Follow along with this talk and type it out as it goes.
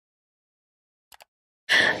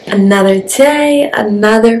Another day,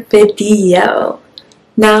 another video.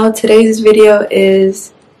 Now today's video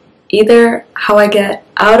is either how I get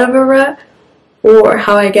out of a rut or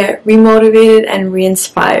how I get remotivated and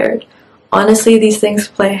re-inspired. Honestly, these things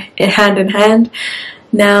play hand in hand.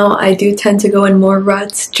 Now I do tend to go in more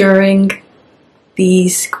ruts during the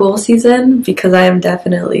school season because I am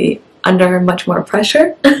definitely under much more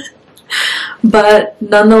pressure. But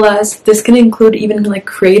nonetheless, this can include even like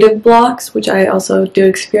creative blocks, which I also do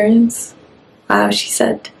experience. Wow, she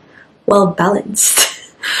said, well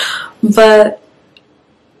balanced. But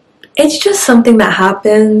it's just something that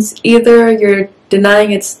happens. Either you're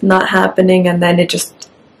denying it's not happening and then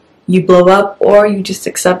you blow up, or you just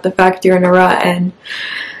accept the fact you're in a rut and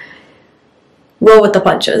roll with the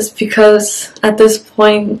punches, because at this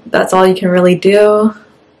point that's all you can really do.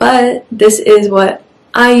 But this is what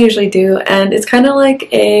I usually do, and it's kind of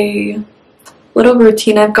like a little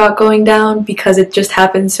routine I've got going down because it just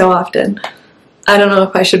happens so often. I don't know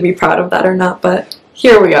if I should be proud of that or not, but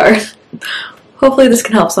here we are. Hopefully this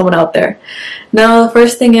can help someone out there. Now the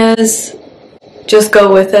first thing is just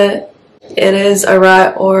go with it. It is a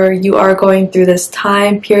rut, or you are going through this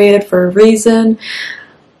time period for a reason.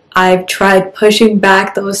 I've tried pushing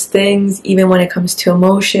back those things even when it comes to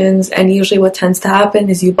emotions, and usually what tends to happen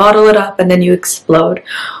is you bottle it up and then you explode,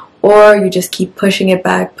 or you just keep pushing it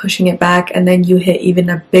back, and then you hit even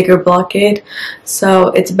a bigger blockade. So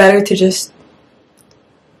it's better to just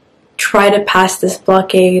try to pass this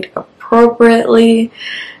blockade appropriately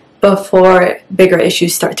before bigger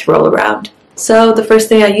issues start to roll around. So the first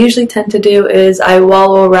thing I usually tend to do is I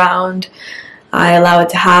wallow around. I allow it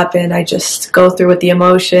to happen. I just go through with the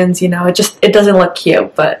emotions, it doesn't look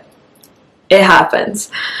cute, but it happens.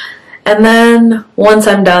 And then once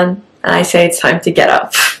I'm done, I say it's time to get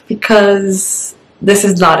up because this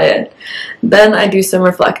is not it. Then I do some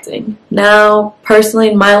reflecting. Now,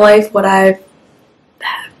 personally in my life, what I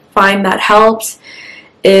find that helps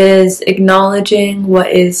is acknowledging what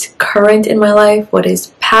is current in my life, what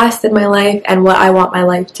is past in my life, and what I want my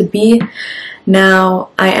life to be.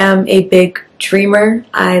 Now, I am a big dreamer.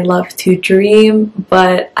 I love to dream,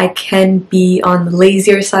 but I can be on the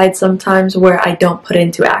lazier side sometimes where I don't put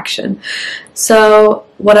into action. So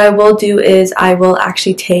what I will do is I will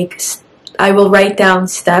write down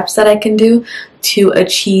steps that I can do to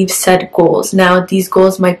achieve said goals. Now these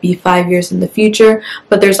goals might be 5 years in the future,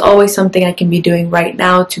 but there's always something I can be doing right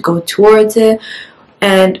now to go towards it,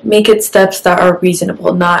 and make it steps that are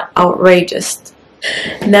reasonable, not outrageous.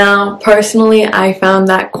 Now, personally, I found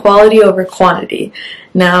that quality over quantity.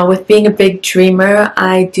 Now, with being a big dreamer,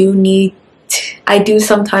 I do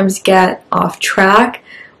sometimes get off track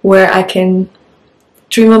where I can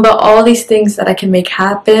dream about all these things that I can make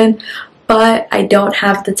happen, but I don't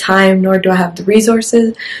have the time, nor do I have the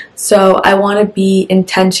resources. So I want to be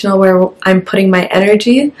intentional where I'm putting my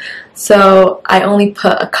energy. So I only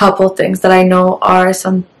put a couple things that I know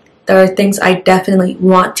there are things I definitely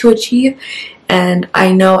want to achieve, and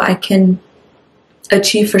I know I can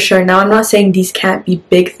achieve for sure. Now, I'm not saying these can't be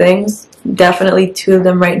big things. Definitely 2 of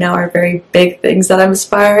them right now are very big things that I'm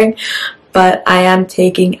aspiring, but I am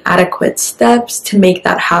taking adequate steps to make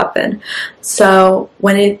that happen. So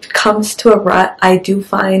when it comes to a rut, I do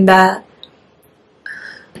find that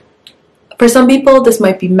for some people this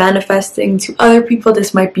might be manifesting, to other people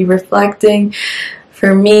this might be reflecting.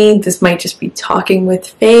 For me, this might just be talking with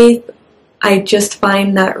faith. I just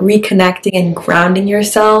find that reconnecting and grounding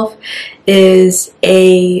yourself is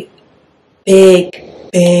a big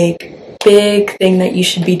thing that you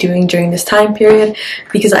should be doing during this time period,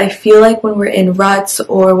 because I feel like when we're in ruts,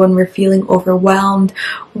 or when we're feeling overwhelmed,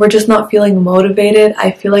 we're just not feeling motivated, I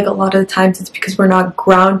feel like a lot of the times it's because we're not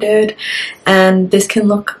grounded, and this can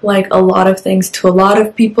look like a lot of things to a lot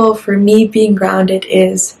of people. For me, being grounded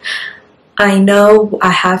is, I know I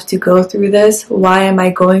have to go through this. Why am I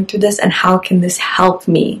going through this? And how can this help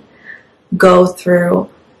me go through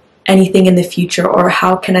anything in the future? Or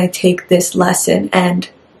how can I take this lesson and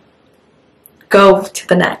go to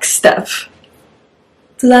the next step?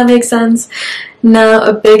 Does that make sense? Now,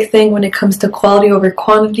 a big thing when it comes to quality over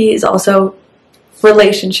quantity is also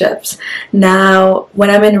relationships. Now,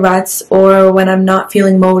 when I'm in ruts or when I'm not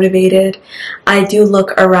feeling motivated, I do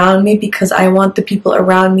look around me because I want the people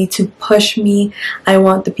around me to push me. I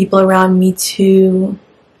want the people around me to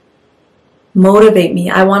motivate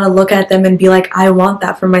me. I want to look at them and be like, I want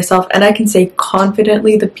that for myself. And I can say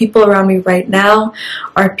confidently, the people around me right now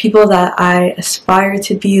are people that I aspire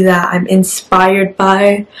to be, that I'm inspired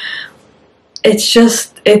by.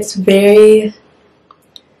 It's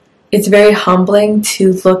very humbling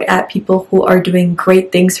to look at people who are doing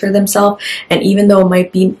great things for themselves, and even though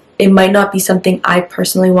it it might not be something I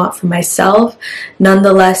personally want for myself.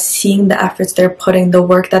 Nonetheless, seeing the efforts they're putting, the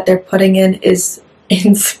work that they're putting in is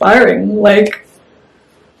inspiring. Like,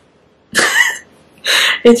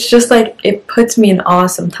 it's just like, it puts me in awe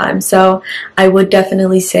sometimes. So I would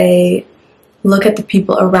definitely say, look at the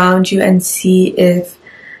people around you and see if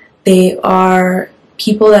they are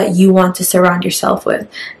people that you want to surround yourself with.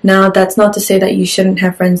 Now, that's not to say that you shouldn't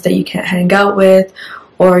have friends that you can't hang out with,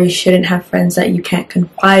 or you shouldn't have friends that you can't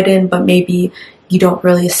confide in, but maybe you don't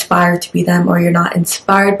really aspire to be them, or you're not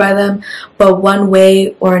inspired by them. But one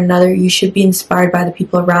way or another, you should be inspired by the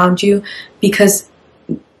people around you, because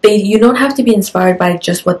you don't have to be inspired by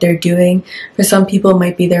just what they're doing. For some people, it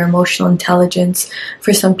might be their emotional intelligence.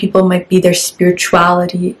 For some people, it might be their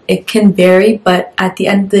spirituality. It can vary, but at the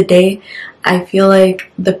end of the day, I feel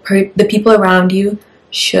like the people around you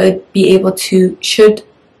should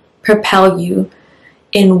propel you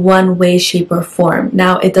in one way, shape, or form.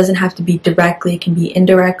 Now, it doesn't have to be directly, it can be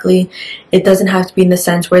indirectly. It doesn't have to be in the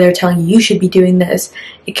sense where they're telling you should be doing this.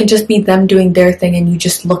 It can just be them doing their thing and you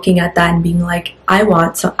just looking at that and being like, I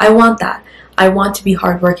want that. I want to be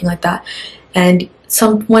hardworking like that. And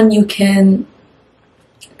someone you can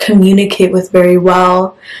communicate with very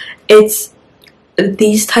well.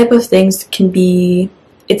 These type of things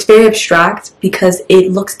it's very abstract because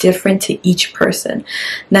it looks different to each person.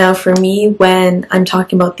 Now, for me, when I'm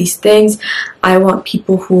talking about these things, I want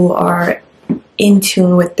people who are in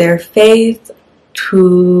tune with their faith,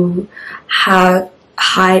 who have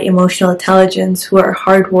high emotional intelligence, who are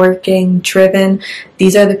hardworking, driven.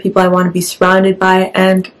 These are the people I want to be surrounded by,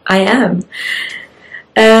 and I am.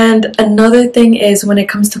 And another thing is, when it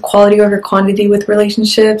comes to quality over quantity with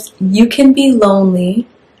relationships, you can be lonely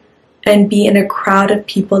and be in a crowd of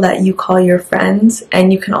people that you call your friends,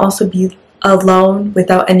 and you can also be alone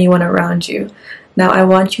without anyone around you. Now, I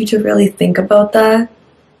want you to really think about that.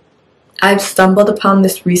 I've stumbled upon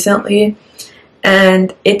this recently,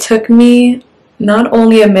 and it took me not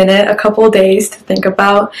only a minute, a couple of days to think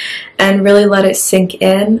about and really let it sink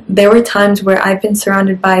in. There were times where I've been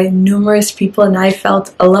surrounded by numerous people and I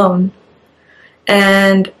felt alone.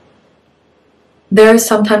 And there are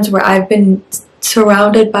some times where I've been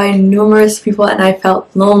surrounded by numerous people and I felt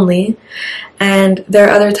lonely, and there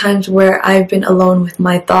are other times where I've been alone with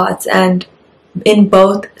my thoughts, and in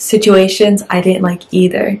both situations I didn't like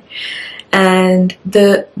either. And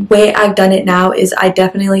the way I've done it now is I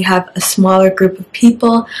definitely have a smaller group of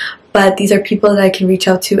people, but these are people that I can reach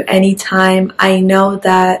out to anytime. I know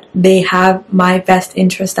that they have my best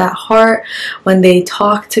interest at heart when they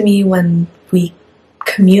talk to me, when we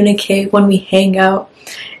communicate, when we hang out.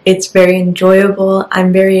 It's very enjoyable.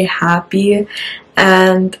 I'm very happy,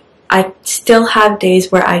 and I still have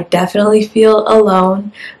days where I definitely feel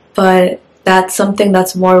alone, but that's something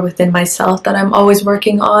that's more within myself that I'm always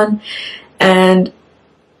working on, and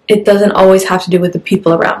it doesn't always have to do with the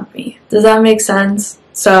people around me. Does that make sense?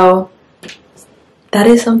 So that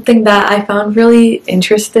is something that I found really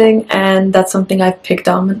interesting, and that's something I've picked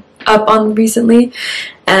up on recently.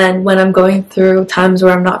 And when I'm going through times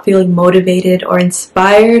where I'm not feeling motivated or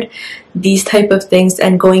inspired, these type of things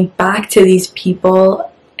and going back to these people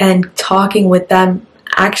and talking with them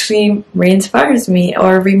actually re-inspires me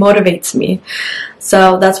or re-motivates me.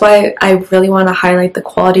 So that's why I really want to highlight the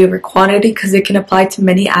quality over quantity, because it can apply to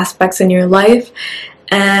many aspects in your life.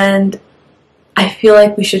 And I feel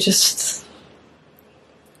like we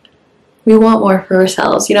want more for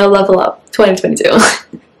ourselves, level up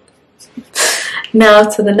 2022. Now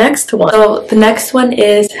to the next one. So the next one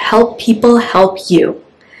is help people help you.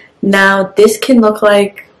 Now this can look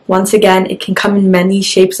like, once again, it can come in many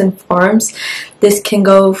shapes and forms. This can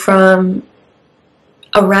go from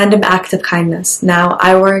a random act of kindness. Now,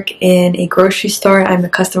 I work in a grocery store. I'm a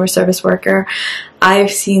customer service worker.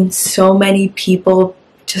 I've seen so many people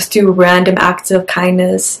just do random acts of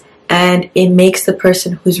kindness, and it makes the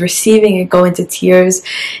person who's receiving it go into tears.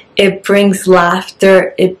 It brings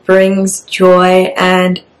laughter, it brings joy,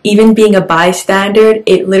 and even being a bystander,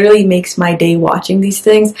 it literally makes my day watching these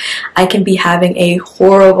things. I can be having a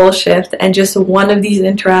horrible shift, and just one of these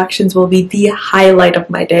interactions will be the highlight of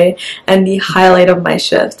my day and the highlight of my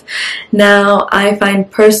shift. Now, I find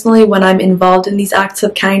personally when I'm involved in these acts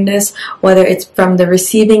of kindness, whether it's from the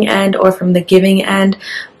receiving end or from the giving end,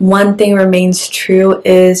 one thing remains true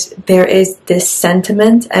is there is this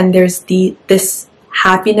sentiment and there's this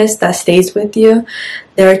happiness that stays with you.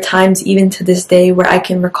 There are times even to this day where I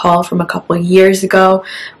can recall from a couple of years ago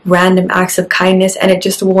random acts of kindness, and it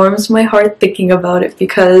just warms my heart thinking about it,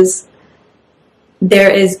 because there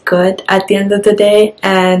is good at the end of the day,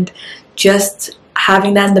 and just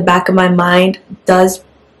having that in the back of my mind does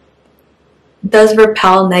does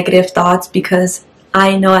repel negative thoughts, because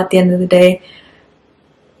I know at the end of the day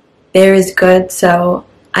there is good, so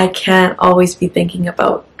I can't always be thinking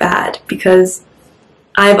about bad, because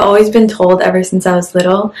I've always been told ever since I was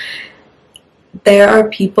little, there are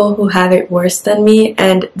people who have it worse than me.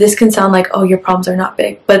 And this can sound like, oh, your problems are not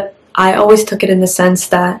big, but I always took it in the sense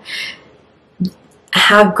that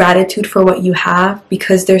have gratitude for what you have,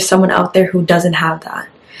 because there's someone out there who doesn't have that.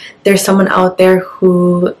 There's someone out there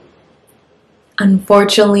who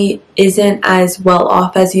unfortunately isn't as well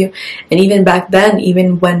off as you. And even back then,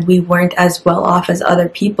 even when we weren't as well off as other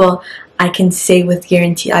people, I can say with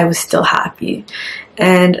guarantee I was still happy.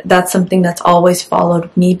 And that's something that's always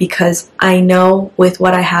followed me, because I know with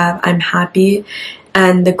what I have, I'm happy.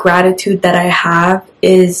 And the gratitude that I have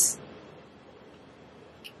is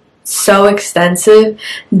so extensive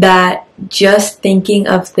that just thinking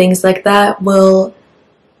of things like that will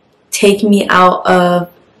take me out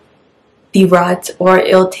of the rut, or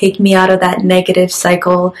it'll take me out of that negative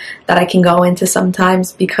cycle that I can go into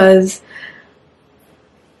sometimes. Because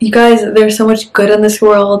you guys, there's so much good in this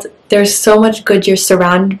world. There's so much good you're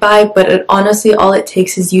surrounded by, but honestly, all it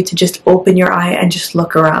takes is you to just open your eye and just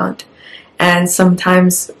look around. And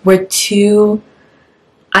sometimes we're too,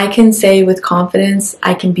 I can say with confidence,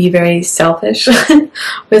 I can be very selfish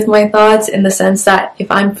with my thoughts, in the sense that if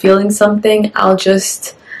I'm feeling something, I'll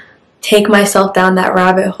just take myself down that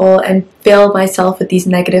rabbit hole and fill myself with these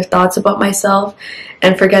negative thoughts about myself,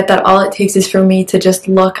 and forget that all it takes is for me to just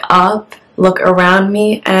look up, look around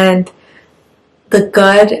me, and the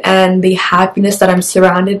good and the happiness that I'm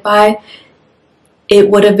surrounded by, it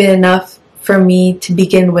would have been enough for me to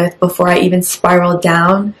begin with before I even spiral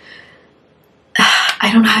down. I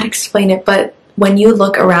don't know how to explain it, but when you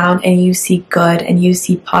look around and you see good and you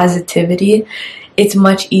see positivity, it's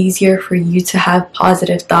much easier for you to have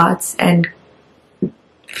positive thoughts and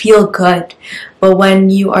feel good. But when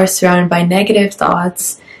you are surrounded by negative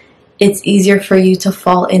thoughts, it's easier for you to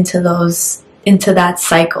fall into that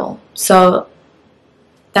cycle. So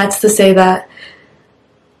that's to say that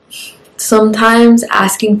sometimes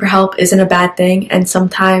asking for help isn't a bad thing, and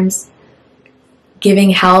sometimes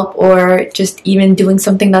giving help, or just even doing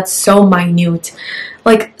something that's so minute,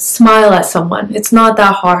 like smile at someone. It's not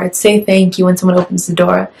that hard. Say thank you when someone opens the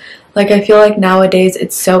door. Like, I feel like nowadays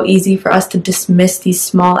it's so easy for us to dismiss these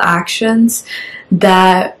small actions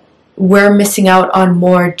that we're missing out on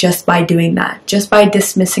more just by doing that. Just by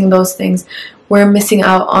dismissing those things, we're missing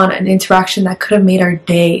out on an interaction that could have made our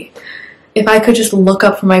day. If I could just look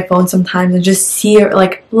up from my phone sometimes and just see,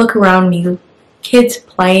 like, look around me, kids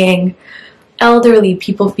playing, elderly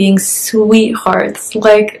people being sweethearts,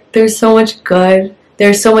 like, there's so much good,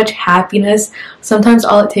 there's so much happiness. Sometimes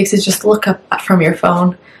all it takes is just look up from your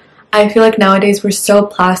phone. I feel like nowadays we're so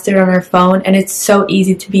plastered on our phone, and it's so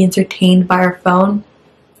easy to be entertained by our phone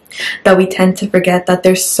that we tend to forget that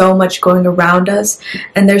there's so much going around us,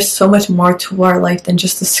 and there's so much more to our life than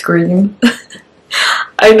just a screen.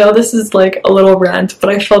 I know this is like a little rant, but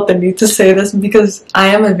I felt the need to say this because I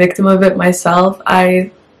am a victim of it myself.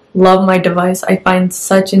 I love my device. I find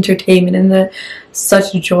such entertainment in it,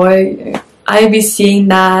 such joy. I be seeing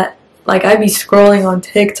that, like, I be scrolling on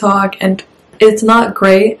TikTok, and it's not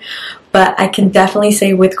great, but I can definitely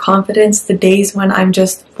say with confidence the days when I'm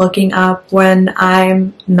just looking up, when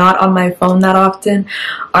I'm not on my phone that often,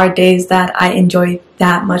 are days that I enjoy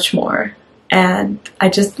that much more, and I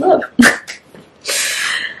just love.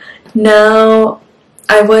 Now,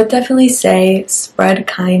 I would definitely say spread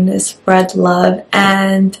kindness, spread love,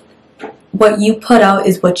 and what you put out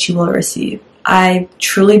is what you will receive. I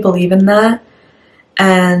truly believe in that,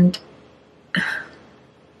 and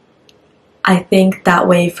I think that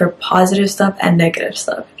way for positive stuff and negative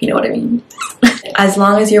stuff, if you know what I mean. As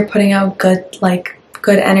long as you're putting out good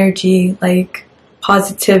energy, like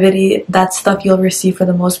positivity, that stuff you'll receive for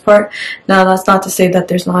the most part. Now, that's not to say that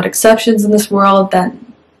there's not exceptions in this world, that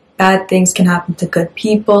bad things can happen to good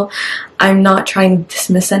people. I'm not trying to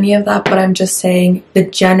dismiss any of that, but I'm just saying the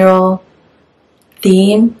general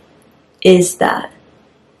theme is that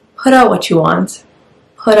put out what you want.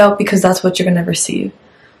 Put out because that's what you're going to receive.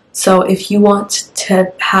 So if you want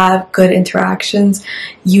to have good interactions,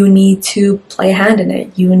 you need to play a hand in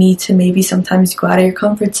it. You need to maybe sometimes go out of your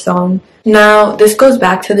comfort zone. Now, this goes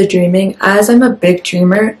back to the dreaming. As I'm a big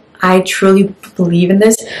dreamer, I truly believe in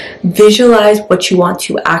this. Visualize what you want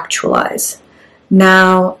to actualize.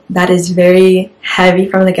 Now, that is very heavy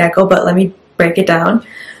from the get-go, but let me break it down.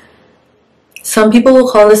 Some people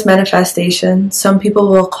will call this manifestation. Some people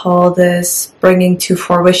will call this bringing to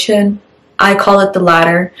fruition. I call it the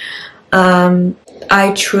latter.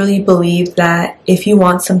 I truly believe that if you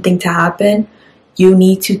want something to happen, you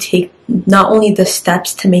need to take not only the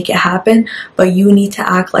steps to make it happen, but you need to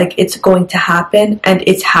act like it's going to happen and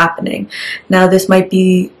it's happening. Now this might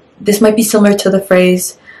be similar to the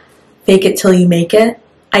phrase fake it till you make it.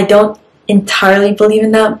 I don't entirely believe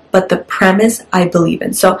in that, but the premise I believe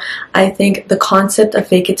in. So I think the concept of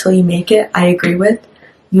fake it till you make it, I agree with.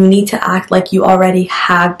 You need to act like you already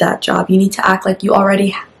have that job. You need to act like you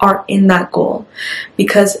already are in that goal,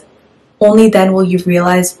 because only then will you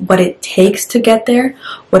realize what it takes to get there,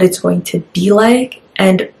 what it's going to be like,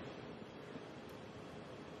 and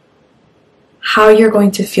how you're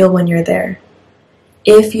going to feel when you're there.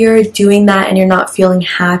 If you're doing that and you're not feeling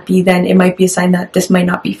happy, then it might be a sign that this might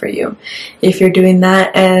not be for you. If you're doing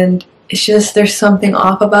that and it's just there's something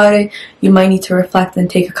off about it, you might need to reflect and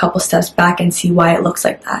take a couple steps back and see why it looks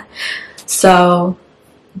like that. So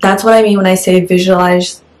that's what I mean when I say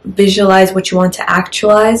visualize what you want to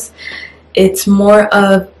actualize. It's more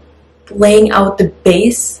of laying out the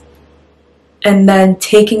base and then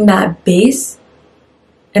taking that base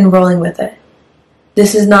and rolling with it.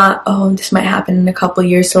 This is not, oh, this might happen in a couple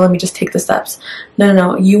years, so let me just take the steps.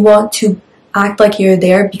 No. You want to act like you're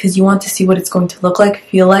there because you want to see what it's going to look like,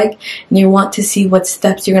 feel like, and you want to see what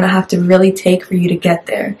steps you're going to have to really take for you to get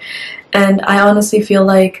there. And I honestly feel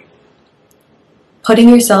like putting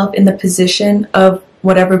yourself in the position of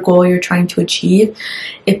whatever goal you're trying to achieve,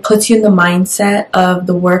 it puts you in the mindset of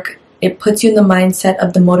the work. It puts you in the mindset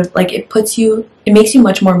of the motive. Like it makes you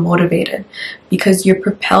much more motivated because you're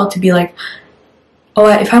propelled to be like, oh,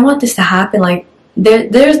 if I want this to happen, like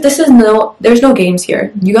there's no games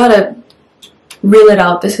here. You gotta reel it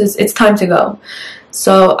out. It's time to go.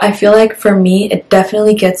 So I feel like for me, it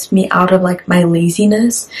definitely gets me out of like my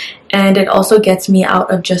laziness, and it also gets me out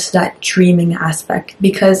of just that dreaming aspect,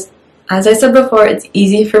 because as I said before, it's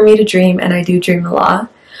easy for me to dream, and I do dream a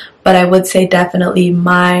lot, but I would say definitely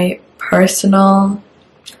my personal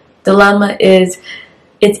dilemma is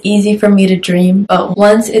it's easy for me to dream, but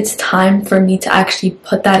once it's time for me to actually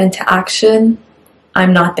put that into action,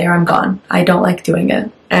 I'm not there, I'm gone. I don't like doing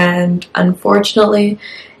it. And unfortunately,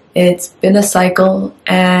 it's been a cycle,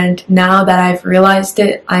 and now that I've realized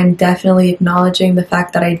it, I'm definitely acknowledging the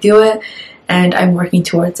fact that I do it, and I'm working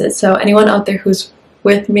towards it. So anyone out there who's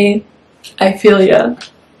with me, I feel ya.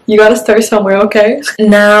 You gotta start somewhere, okay?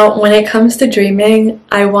 Now, when it comes to dreaming,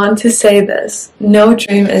 I want to say this. No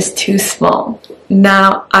dream is too small.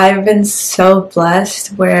 Now, I've been so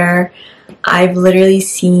blessed where I've literally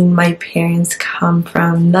seen my parents come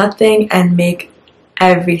from nothing and make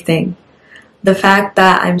everything. The fact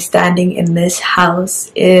that I'm standing in this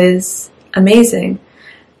house is amazing.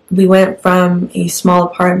 We went from a small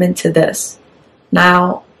apartment to this.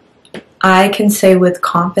 Now, I can say with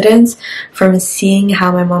confidence, from seeing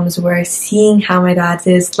how my mom's works, seeing how my dad's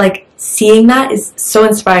is, like seeing that is so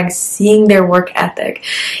inspiring. Seeing their work ethic,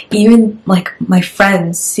 even like my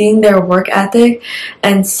friends, seeing their work ethic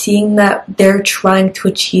and seeing that they're trying to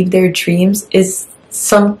achieve their dreams is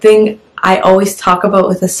something I always talk about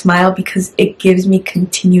with a smile, because it gives me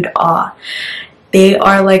continued awe. They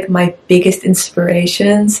are like my biggest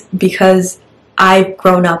inspirations because I've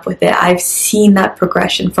grown up with it. I've seen that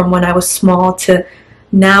progression from when I was small to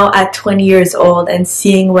now at 20 years old, and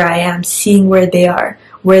seeing where I am, seeing where they are,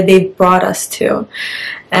 where they've brought us to.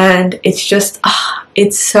 And it's just,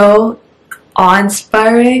 it's so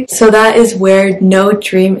awe-inspiring. So that is where no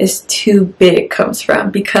dream is too big comes from,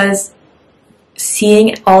 because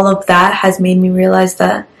seeing all of that has made me realize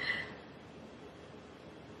that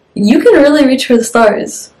you can really reach for the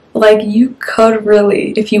stars. Like, you could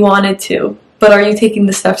really, if you wanted to. But are you taking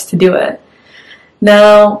the steps to do it?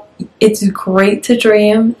 Now, it's great to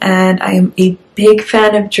dream, and I am a big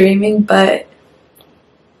fan of dreaming, but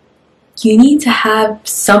you need to have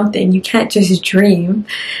something. You can't just dream.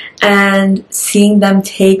 And seeing them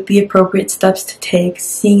take the appropriate steps to take,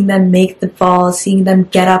 seeing them make the fall, seeing them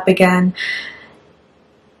get up again,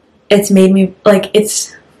 it's made me, like,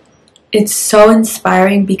 it's so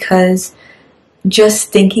inspiring, because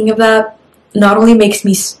just thinking of that not only makes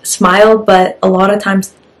me smile, but a lot of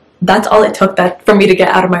times that's all it took for me to get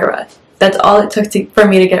out of my rut. That's all it took for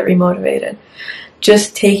me to get remotivated.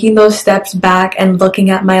 Just taking those steps back and looking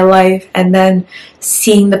at my life and then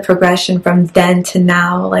seeing the progression from then to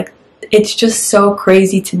now. Like, it's just so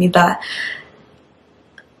crazy to me that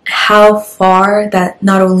how far that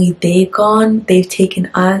not only they've gone, they've taken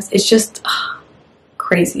us. It's just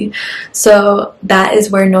crazy. So that is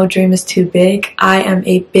where no dream is too big. I am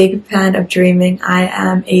a big fan of dreaming. I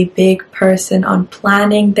am a big person on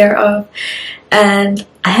planning thereof, and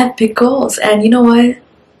I have big goals. And you know what?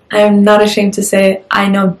 I am not ashamed to say I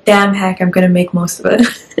know damn heck I'm gonna make most of it.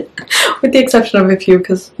 With the exception of a few,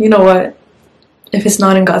 because you know what? if it's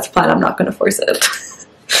not in God's plan, I'm not going to force it.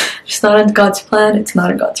 If it's not in God's plan, it's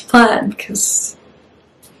not in God's plan, because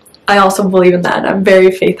I also believe in that. I'm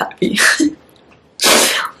very faith happy.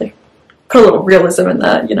 Like, put a little realism in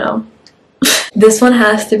that, you know. This one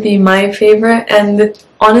has to be my favorite, and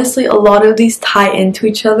honestly, a lot of these tie into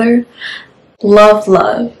each other. Love,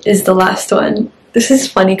 love is the last one. This is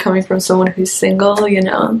funny coming from someone who's single, you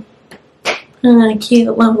know.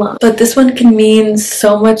 Cute, love, love. But this one can mean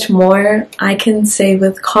so much more. I can say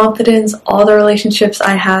with confidence, all the relationships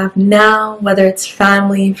I have now, whether it's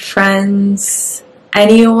family, friends,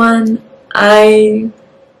 anyone, I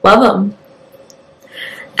love them.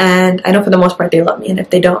 And I know for the most part they love me, and if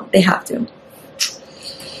they don't, they have to.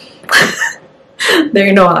 There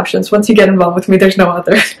are no options. Once you get involved with me, there's no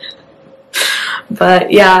other.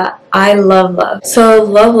 But yeah, I love love. So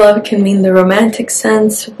love, love can mean the romantic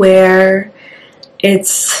sense where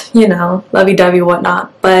it's, you know, lovey-dovey,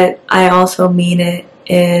 whatnot. But I also mean it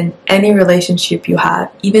in any relationship you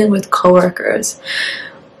have, even with coworkers.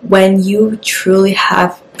 When you truly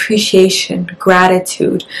have appreciation,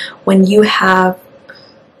 gratitude, when you have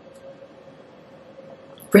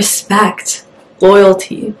respect,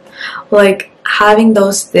 loyalty, like having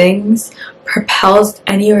those things propels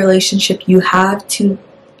any relationship you have to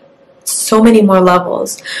so many more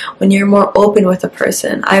levels. When you're more open with a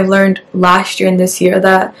person, I've learned last year and this year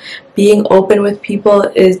that being open with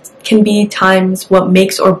people can be times what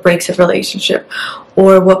makes or breaks a relationship,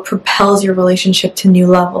 or what propels your relationship to new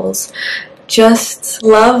levels. Just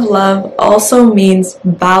love, love also means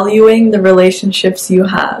valuing the relationships you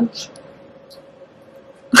have.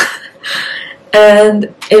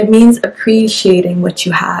 And it means appreciating what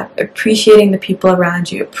you have, appreciating the people around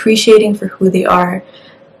you, appreciating for who they are,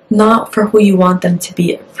 not for who you want them to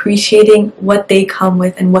be, appreciating what they come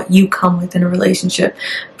with and what you come with in a relationship,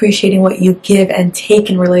 appreciating what you give and take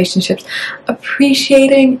in relationships,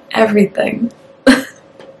 appreciating everything.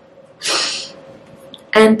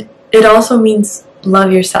 And it also means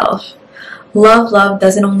love yourself. Love, love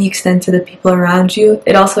doesn't only extend to the people around you,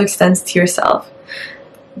 it also extends to yourself.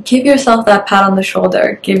 Give yourself that pat on the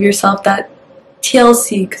shoulder. Give yourself that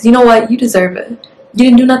TLC, because you know what? You deserve it. You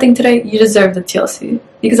didn't do nothing today, you deserve the TLC.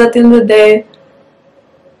 Because at the end of the day,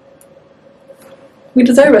 we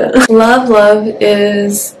deserve it. Love, love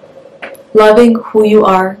is loving who you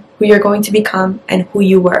are, who you're going to become, and who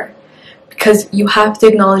you were. Because you have to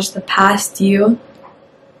acknowledge the past you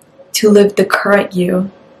to live the current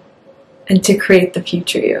you and to create the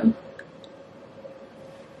future you.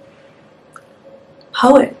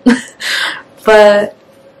 Poet. But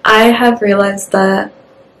I have realized that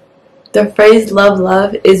the phrase love,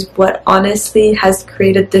 love is what honestly has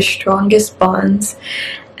created the strongest bonds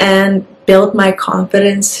and built my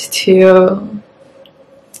confidence to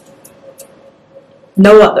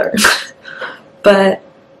no other. But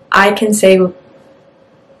I can say with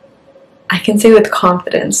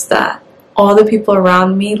confidence that all the people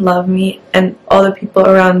around me love me, and all the people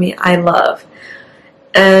around me I love.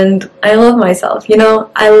 And I love myself, you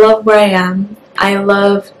know, I love where I am. I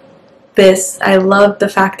love this. I love the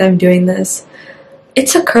fact I'm doing this.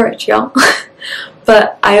 It's a courage, y'all.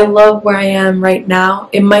 But I love where I am right now.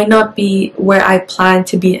 It might not be where I planned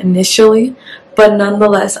to be initially, but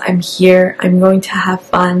nonetheless, I'm here. I'm going to have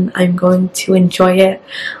fun. I'm going to enjoy it.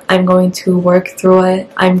 I'm going to work through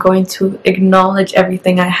it. I'm going to acknowledge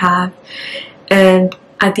everything I have. And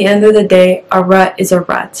at the end of the day, a rut is a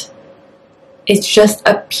rut. It's just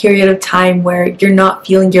a period of time where you're not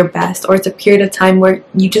feeling your best, or it's a period of time where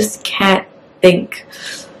you just can't think.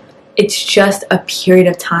 It's just a period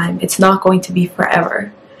of time. It's not going to be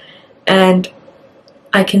forever. And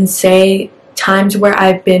I can say times where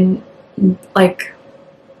I've been like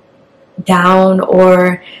down,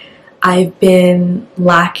 or I've been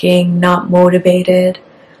lacking, not motivated,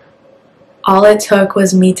 all it took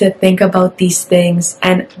was me to think about these things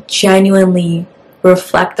and genuinely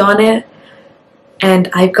reflect on it.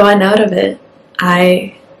 And I've gotten out of it.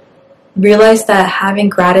 I realized that having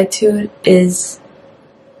gratitude is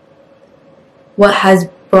what has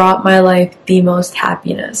brought my life the most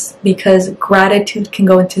happiness, because gratitude can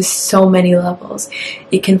go into so many levels.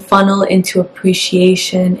 It can funnel into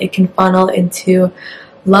appreciation. It can funnel into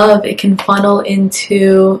love. It can funnel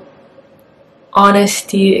into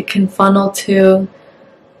honesty. It can funnel to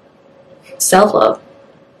self-love.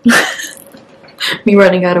 Me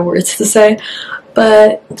running out of words to say.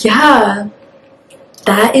 But yeah,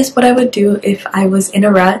 that is what I would do if I was in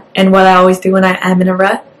a rut, and what I always do when I am in a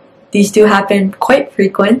rut. These do happen quite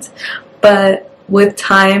frequent, but with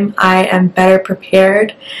time I am better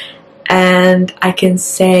prepared, and I can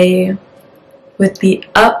say with the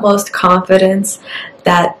utmost confidence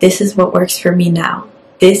that this is what works for me now.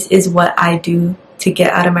 This is what I do to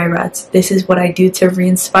get out of my ruts. This is what I do to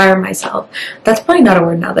re-inspire myself. That's probably not a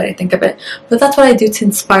word now that I think of it, but that's what I do to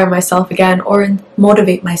inspire myself again or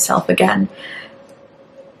motivate myself again.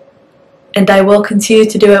 And I will continue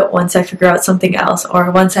to do it once I figure out something else,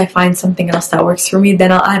 or once I find something else that works for me,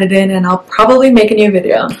 then I'll add it in and I'll probably make a new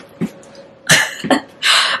video.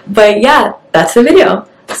 But yeah, that's the video.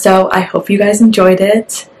 So I hope you guys enjoyed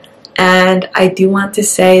it. And I do want to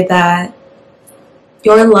say that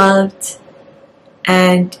you're loved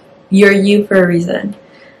and you're you for a reason.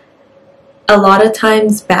 A lot of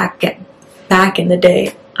times back in the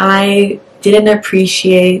day, I didn't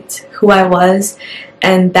appreciate who I was,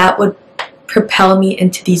 and that would propel me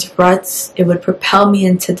into these ruts. It would propel me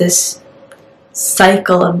into this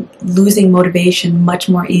cycle of losing motivation much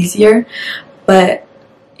more easier. But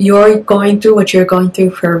you're going through what you're going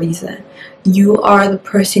through for a reason. You are the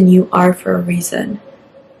person you are for a reason.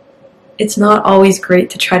 It's not always great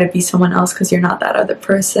to try to be someone else because you're not that other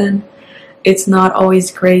person. It's not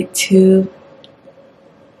always great to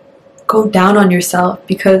go down on yourself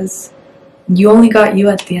because you only got you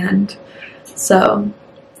at the end. So,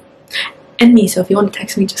 and me, so if you want to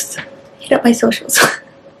text me, just hit up my socials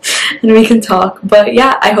and we can talk. But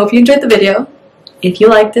yeah, I hope you enjoyed the video. If you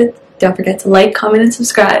liked it, don't forget to like, comment, and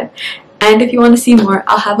subscribe. And if you want to see more,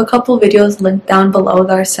 I'll have a couple videos linked down below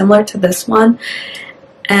that are similar to this one.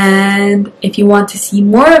 And if you want to see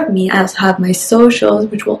more of me, I also have my socials,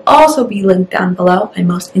 which will also be linked down below. I'm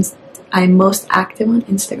most active on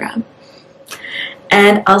Instagram.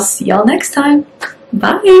 And I'll see y'all next time.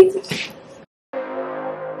 Bye!